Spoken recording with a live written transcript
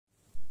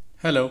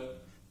Hello,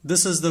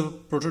 this is the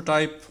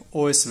prototype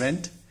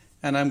OSVent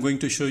and I'm going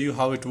to show you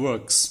how it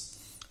works.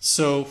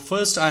 So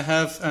first I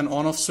have an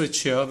on-off switch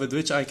here with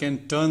which I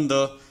can turn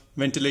the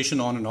ventilation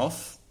on and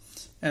off,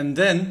 and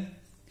then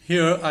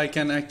here I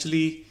can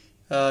actually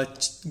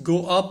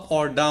go up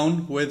or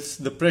down with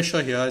the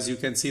pressure here. As you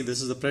can see,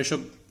 this is the pressure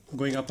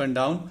going up and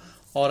down,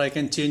 or I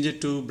can change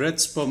it to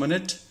breaths per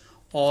minute,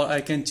 or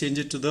I can change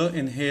it to the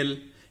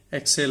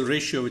inhale-exhale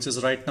ratio, which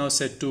is right now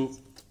set to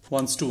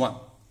 1:1.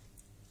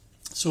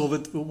 So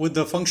with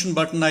the function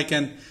button I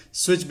can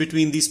switch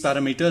between these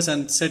parameters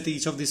and set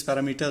each of these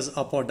parameters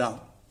up or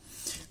down.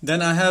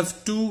 Then I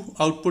have two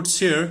outputs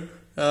here,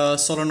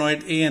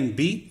 solenoid A and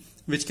B,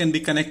 which can be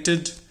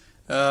connected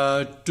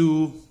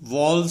to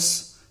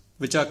valves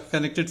which are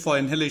connected for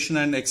inhalation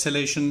and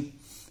exhalation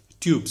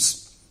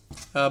tubes.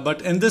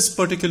 But in this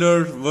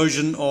particular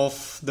version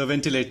of the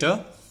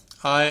ventilator,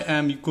 I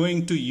am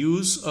going to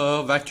use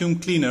a vacuum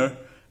cleaner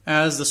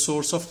as the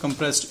source of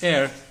compressed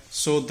air.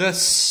 So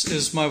this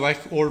is my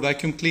old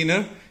vacuum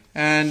cleaner,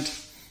 and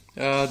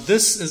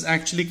this is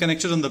actually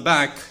connected on the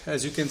back,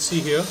 as you can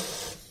see here,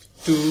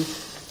 to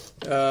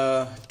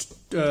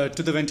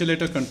the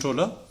ventilator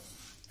controller,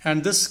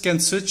 and this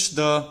can switch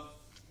the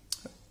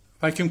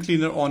vacuum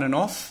cleaner on and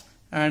off.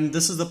 And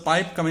this is the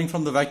pipe coming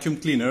from the vacuum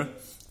cleaner,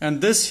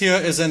 and this here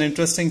is an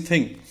interesting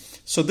thing.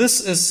 So this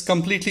is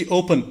completely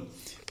open,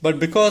 but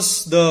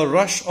because the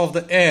rush of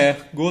the air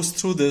goes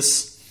through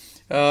this,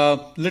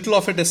 little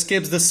of it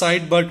escapes this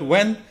side, but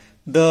when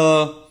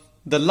the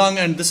lung,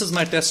 and this is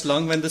my test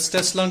lung, when this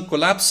test lung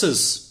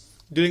collapses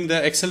during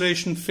the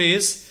acceleration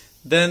phase,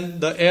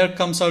 then the air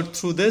comes out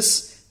through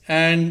this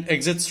and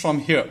exits from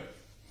here.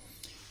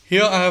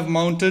 Here I have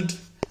mounted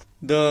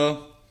the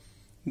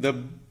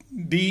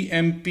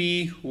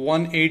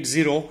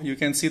BMP180. You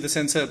can see the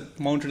sensor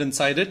mounted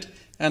inside it,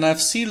 and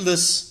I've sealed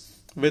this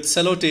with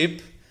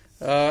sellotape,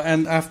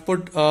 and I've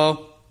put a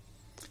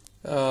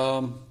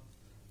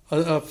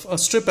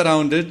strip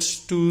around it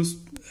to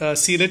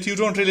seal it. You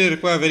don't really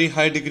require a very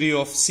high degree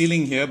of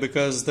sealing here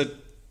because the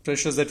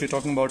pressures that we're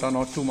talking about are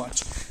not too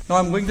much. Now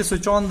I'm going to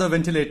switch on the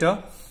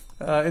ventilator.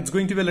 It's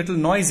going to be a little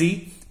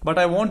noisy, but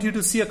I want you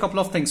to see a couple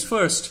of things.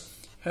 First,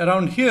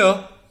 around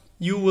here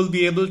you will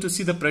be able to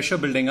see the pressure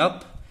building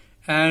up,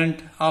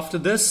 and after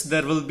this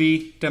there will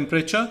be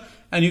temperature,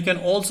 and you can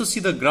also see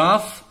the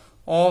graph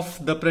of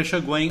the pressure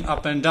going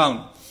up and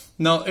down.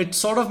 Now it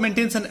sort of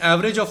maintains an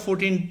average of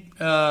 14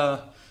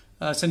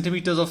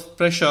 centimeters of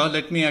pressure.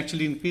 Let me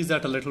actually increase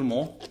that a little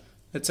more.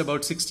 It's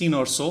about 16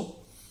 or so.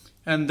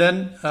 And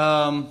then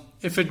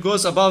if it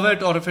goes above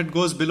it or if it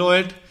goes below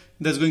it,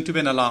 there's going to be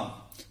an alarm.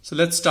 So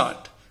let's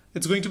start.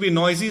 It's going to be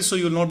noisy, so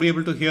you'll not be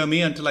able to hear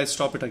me until I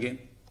stop it again.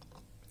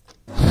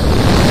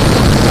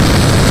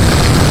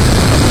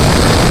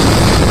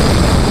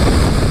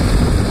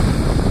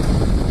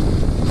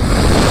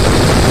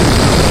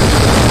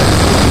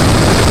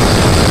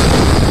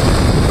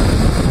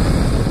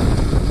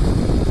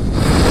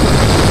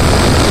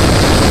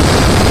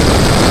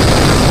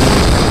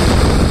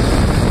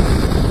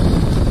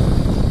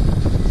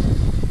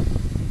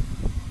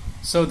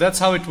 So that's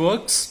how it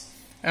works,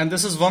 and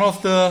this is one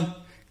of the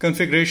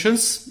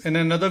configurations. In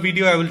another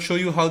video I will show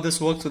you how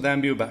this works with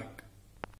AmbuBack.